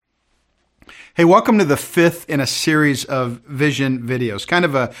Hey, welcome to the fifth in a series of vision videos, kind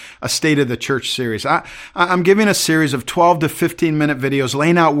of a state of the church series. I'm giving a series of 12 to 15 minute videos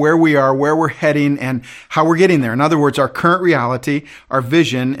laying out where we are, where we're heading, and how we're getting there. In other words, our current reality, our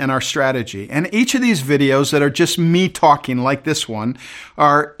vision, and our strategy. And each of these videos that are just me talking like this one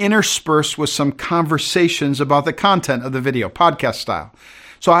are interspersed with some conversations about the content of the video, podcast style.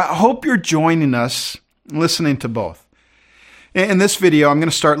 So I hope you're joining us, listening to both. In this video, I'm going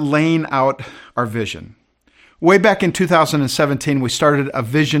to start laying out our vision. Way back in 2017, we started a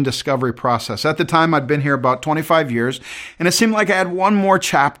vision discovery process. At the time, I'd been here about 25 years, and it seemed like I had one more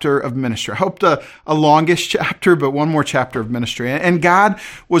chapter of ministry. I hoped a longest chapter, but one more chapter of ministry. And God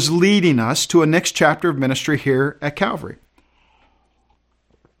was leading us to a next chapter of ministry here at Calvary.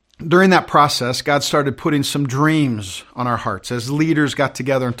 During that process, God started putting some dreams on our hearts as leaders got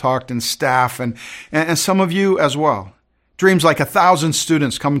together and talked, and staff, and some of you as well. Dreams like 1,000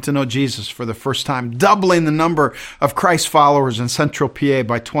 students coming to know Jesus for the first time, doubling the number of Christ followers in Central PA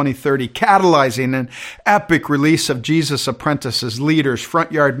by 2030, catalyzing an epic release of Jesus apprentices, leaders,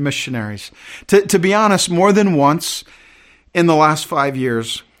 front yard missionaries. To be honest, more than once in the last 5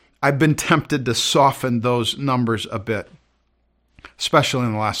 years, I've been tempted to soften those numbers a bit, especially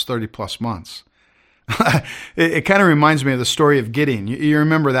in the last 30 plus months. It kind of reminds me of the story of Gideon. You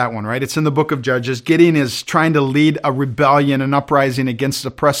remember that one, right? It's in the book of Judges. Gideon is trying to lead a rebellion, an uprising against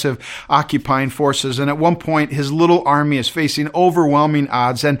oppressive occupying forces. And at one point, his little army is facing overwhelming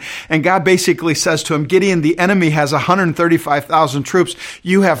odds. And God basically says to him, Gideon, the enemy has 135,000 troops.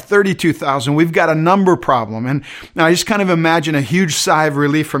 You have 32,000. We've got a number problem. And I just kind of imagine a huge sigh of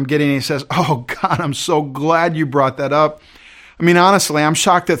relief from Gideon. He says, oh God, I'm so glad you brought that up. I mean, honestly, I'm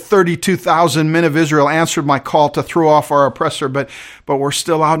shocked that 32,000 men of Israel answered my call to throw off our oppressor, but we're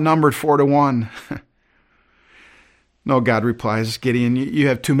still outnumbered 4-1. No, God replies, Gideon, you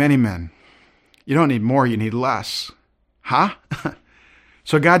have too many men. You don't need more, you need less. Huh?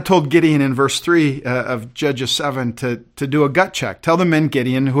 So God told Gideon in verse 3 of Judges 7 to do a gut check. Tell the men,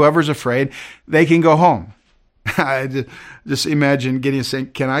 Gideon, whoever's afraid, they can go home. I just imagine Gideon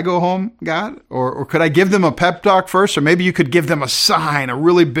saying, can I go home, God? Or could I give them a pep talk first? Or maybe you could give them a sign, a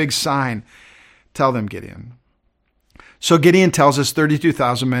really big sign. Tell them, Gideon. So Gideon tells us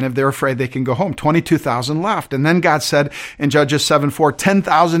 32,000 men, if they're afraid, they can go home. 22,000 left. And then God said in Judges 7:4,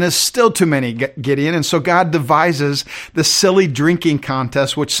 10,000 is still too many, Gideon. And so God devises the silly drinking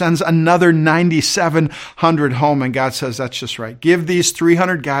contest, which sends another 9,700 home. And God says, that's just right. Give these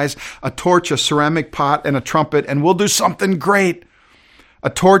 300 guys a torch, a ceramic pot, and a trumpet, and we'll do something great.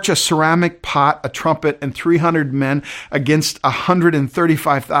 A torch, a ceramic pot, a trumpet, and 300 men against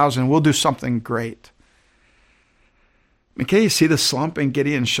 135,000. We'll do something great. Can you see the slump in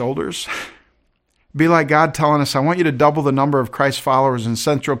Gideon's shoulders? Be like God telling us, I want you to double the number of Christ followers in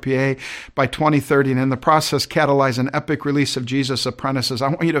Central PA by 2030, and in the process catalyze an epic release of Jesus apprentices. I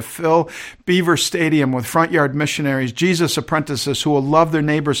want you to fill Beaver Stadium with front yard missionaries, Jesus apprentices who will love their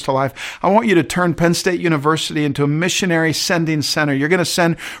neighbors to life. I want you to turn Penn State University into a missionary sending center. You're going to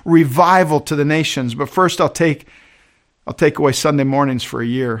send revival to the nations, but first I'll take away Sunday mornings for a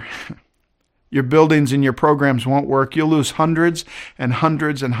year. Your buildings and your programs won't work. You'll lose hundreds and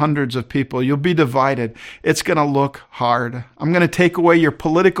hundreds and hundreds of people. You'll be divided. It's going to look hard. I'm going to take away your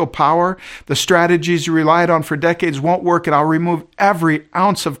political power. The strategies you relied on for decades won't work, and I'll remove every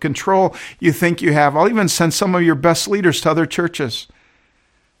ounce of control you think you have. I'll even send some of your best leaders to other churches.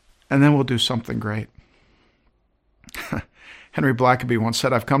 And then we'll do something great. Henry Blackaby once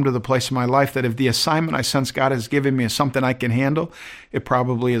said, I've come to the place in my life that if the assignment I sense God has given me is something I can handle, it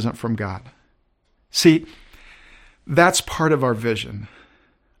probably isn't from God. See, that's part of our vision.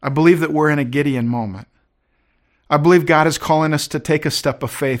 I believe that we're in a Gideon moment. I believe God is calling us to take a step of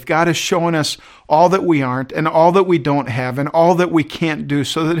faith. God is showing us all that we aren't and all that we don't have and all that we can't do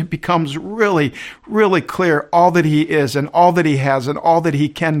so that it becomes really, really clear all that He is and all that He has and all that He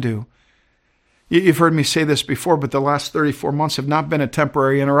can do. You've heard me say this before, but the last 34 months have not been a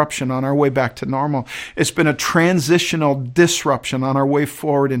temporary interruption on our way back to normal. It's been a transitional disruption on our way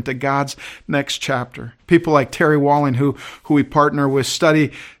forward into God's next chapter. People like Terry Walling, who we partner with,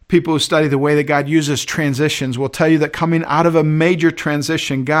 people who study the way that God uses transitions will tell you that coming out of a major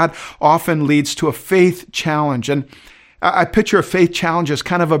transition, God often leads to a faith challenge. And I picture a faith challenge as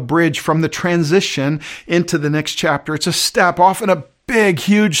kind of a bridge from the transition into the next chapter. It's a step, often a big,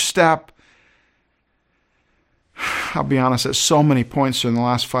 huge step. I'll be honest, at so many points in the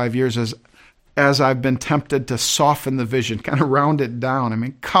last 5 years as I've been tempted to soften the vision, kind of round it down. I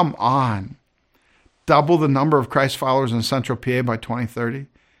mean, come on. Double the number of Christ followers in Central PA by 2030.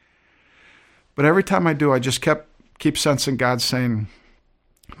 But every time I do, I just keep sensing God saying,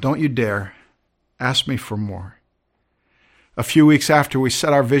 don't you dare. Ask me for more. A few weeks after we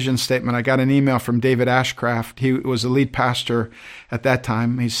set our vision statement, I got an email from David Ashcraft. He was the lead pastor at that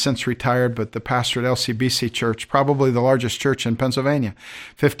time. He's since retired, but the pastor at LCBC Church, probably the largest church in Pennsylvania,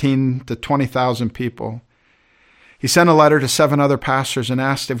 15 to 20,000 people. He sent a letter to 7 other pastors and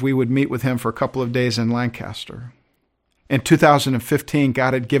asked if we would meet with him for a couple of days in Lancaster. In 2015,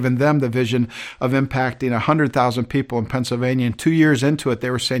 God had given them the vision of impacting 100,000 people in Pennsylvania. And 2 years into it, they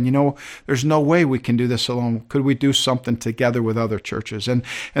were saying, there's no way we can do this alone. Could we do something together with other churches? And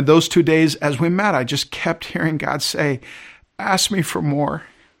those 2 days, as we met, I just kept hearing God say, ask me for more.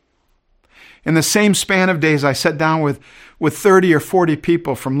 In the same span of days, I sat down with 30 or 40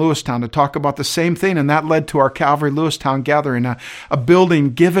 people from Lewistown to talk about the same thing, and that led to our Calvary Lewistown gathering, a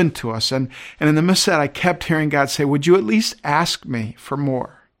building given to us. And in the midst of that, I kept hearing God say, would you at least ask me for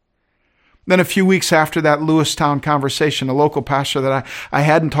more? Then a few weeks after that Lewistown conversation, a local pastor that I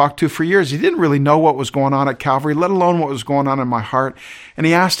hadn't talked to for years, he didn't really know what was going on at Calvary, let alone what was going on in my heart. And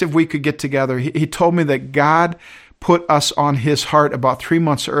he asked if we could get together. He told me that God put us on his heart about 3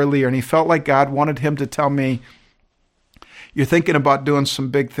 months earlier, and he felt like God wanted him to tell me, you're thinking about doing some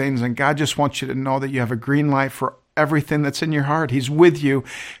big things, and God just wants you to know that you have a green light for everything that's in your heart. He's with you,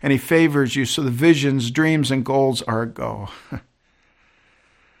 and he favors you, so the visions, dreams, and goals are a go.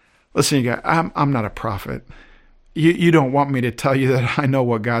 Listen, you guys, I'm not a prophet. You don't want me to tell you that I know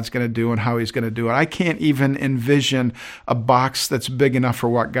what God's going to do and how he's going to do it. I can't even envision a box that's big enough for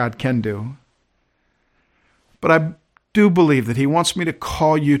what God can do. But I do believe that he wants me to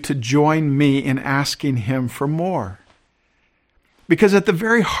call you to join me in asking him for more. Because at the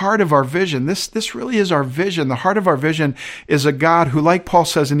very heart of our vision, this really is our vision. The heart of our vision is a God who, like Paul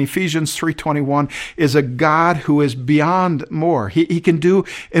says in Ephesians 3:21, is a God who is beyond more. He can do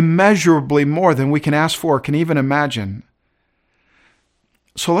immeasurably more than we can ask for or can even imagine.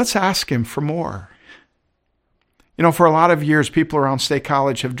 So let's ask him for more. For a lot of years, people around State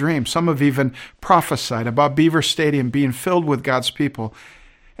College have dreamed. Some have even prophesied about Beaver Stadium being filled with God's people.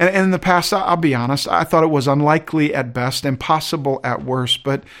 And in the past, I'll be honest, I thought it was unlikely at best, impossible at worst.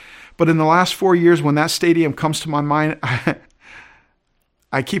 But in the last 4 years, when that stadium comes to my mind,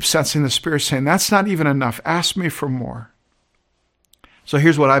 I keep sensing the Spirit saying, that's not even enough. Ask me for more. So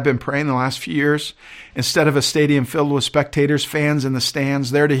here's what I've been praying the last few years. Instead of a stadium filled with spectators, fans in the stands,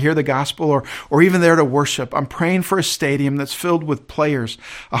 there to hear the gospel or even there to worship, I'm praying for a stadium that's filled with players,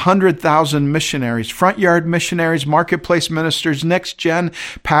 100,000 missionaries, front yard missionaries, marketplace ministers, next-gen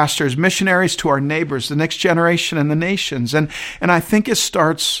pastors, missionaries to our neighbors, the next generation and the nations. And I think it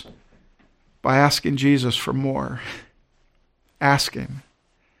starts by asking Jesus for more. Asking.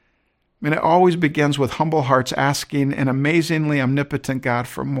 It always begins with humble hearts asking an amazingly omnipotent God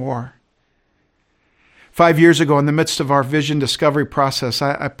for more. 5 years ago, in the midst of our vision discovery process,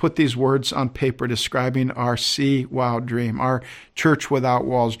 I put these words on paper describing our See Wow dream, our Church Without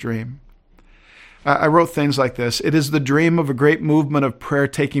Walls dream. I wrote things like this. It is the dream of a great movement of prayer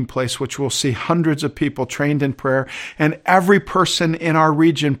taking place, which will see hundreds of people trained in prayer and every person in our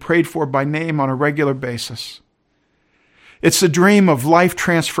region prayed for by name on a regular basis. It's a dream of life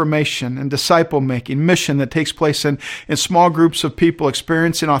transformation and disciple-making, mission that takes place in small groups of people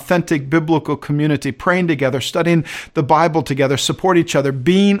experiencing authentic biblical community, praying together, studying the Bible together, support each other,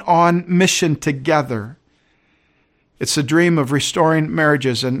 being on mission together. It's a dream of restoring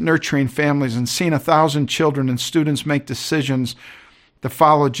marriages and nurturing families and seeing 1,000 children and students make decisions to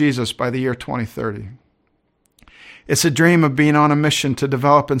follow Jesus by the year 2030. It's a dream of being on a mission to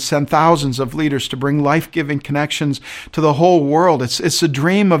develop and send thousands of leaders to bring life-giving connections to the whole world. It's a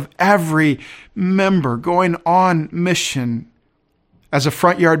dream of every member going on mission as a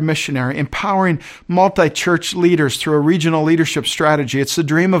front yard missionary, empowering multi-church leaders through a regional leadership strategy. It's the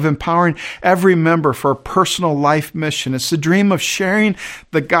dream of empowering every member for a personal life mission. It's the dream of sharing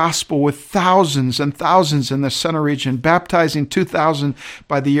the gospel with thousands and thousands in the center region, baptizing 2,000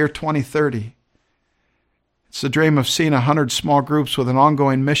 by the year 2030. It's the dream of seeing 100 small groups with an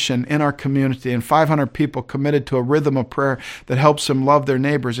ongoing mission in our community and 500 people committed to a rhythm of prayer that helps them love their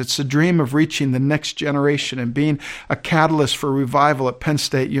neighbors. It's the dream of reaching the next generation and being a catalyst for revival at Penn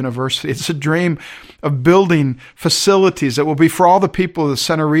State University. It's a dream of building facilities that will be for all the people of the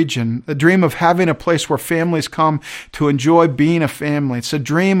center region. A dream of having a place where families come to enjoy being a family. It's a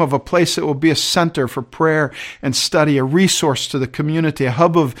dream of a place that will be a center for prayer and study, a resource to the community, a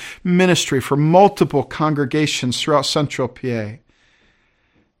hub of ministry for multiple congregations throughout central PA.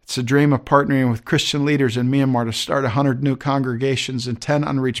 It's a dream of partnering with Christian leaders in Myanmar to start 100 new congregations and 10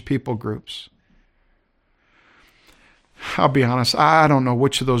 unreached people groups. I'll be honest, I don't know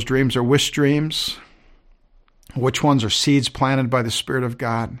which of those dreams are wish dreams, which ones are seeds planted by the Spirit of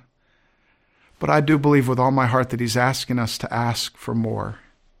God. But I do believe with all my heart that he's asking us to ask for more.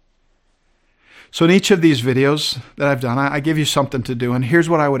 So in each of these videos that I've done, I give you something to do. And here's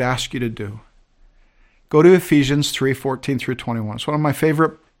what I would ask you to do. Go to Ephesians 3:14 through 21. It's one of my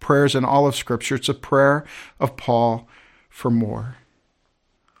favorite prayers in all of Scripture. It's a prayer of Paul for more.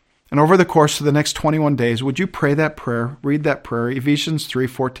 And over the course of the next 21 days, would you pray that prayer, read that prayer, Ephesians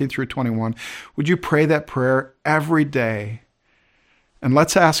 3:14 through 21. Would you pray that prayer every day? And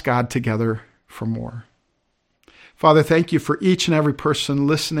let's ask God together for more. Father, thank you for each and every person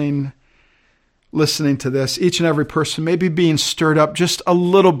listening to this, each and every person maybe being stirred up just a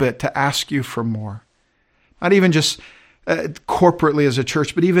little bit to ask you for more. Not even just corporately as a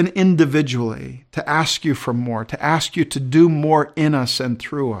church, but even individually, to ask you for more, to ask you to do more in us and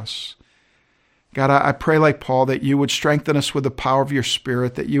through us. God, I pray like Paul that you would strengthen us with the power of your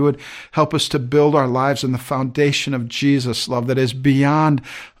Spirit, that you would help us to build our lives on the foundation of Jesus' love that is beyond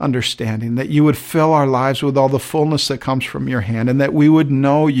understanding, that you would fill our lives with all the fullness that comes from your hand, and that we would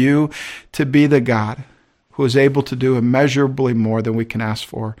know you to be the God who is able to do immeasurably more than we can ask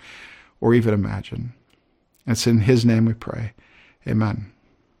for or even imagine. It's in his name we pray. Amen.